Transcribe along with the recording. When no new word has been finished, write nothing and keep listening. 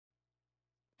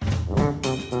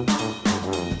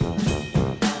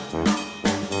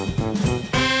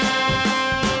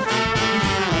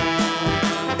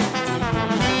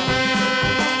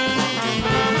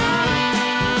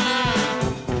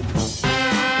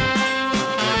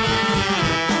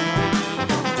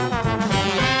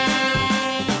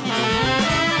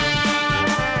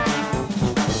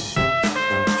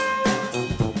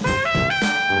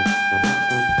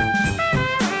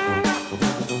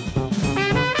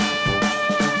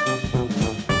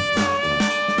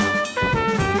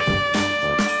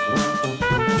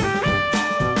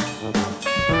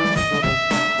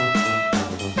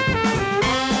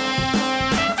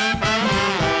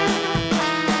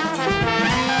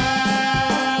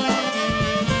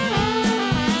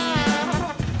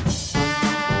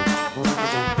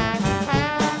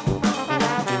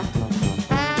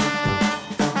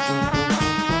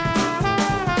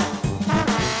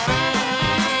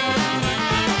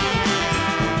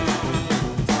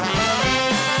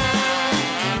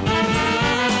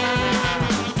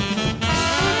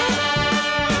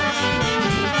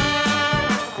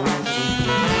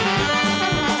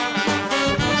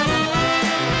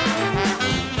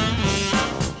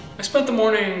Spent the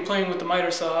morning playing with the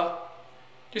miter saw,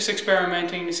 just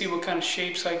experimenting to see what kind of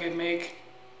shapes I could make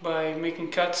by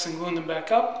making cuts and gluing them back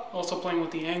up, also playing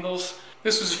with the angles.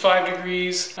 This was 5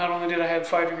 degrees. Not only did I have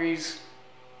 5 degrees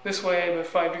this way, but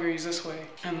 5 degrees this way.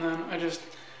 And then I just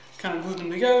kind of glued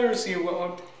them together to see what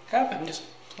would happen, just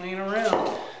playing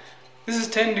around. This is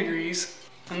 10 degrees,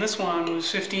 and this one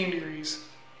was 15 degrees.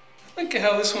 I like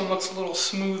how this one looks a little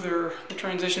smoother. The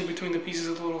transition between the pieces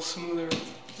is a little smoother.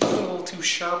 It's a little too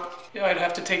sharp. Yeah, I'd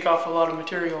have to take off a lot of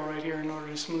material right here in order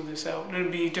to smooth this out. And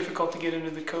it'd be difficult to get into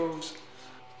the coves.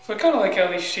 So I kind of like how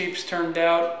these shapes turned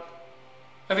out.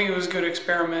 I think it was a good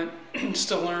experiment just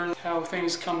to learn how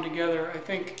things come together. I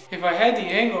think if I had the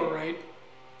angle right,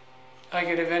 I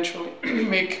could eventually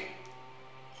make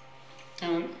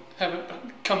and have it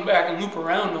come back and loop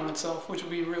around on itself, which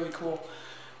would be really cool.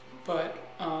 But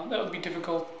that would be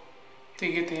difficult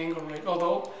to get the angle right.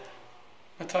 Although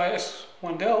Matthias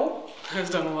Wandel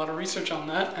has done a lot of research on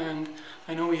that, and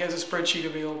I know he has a spreadsheet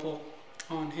available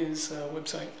on his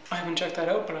website. I haven't checked that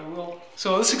out, but I will.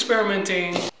 So this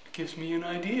experimenting gives me an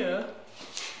idea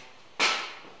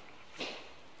to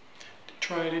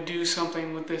try to do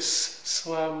something with this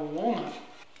slab of walnut.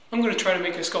 I'm going to try to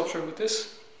make a sculpture with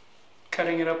this,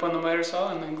 cutting it up on the miter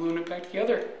saw and then gluing it back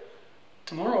together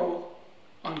tomorrow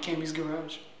on Cammy's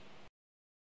Garage.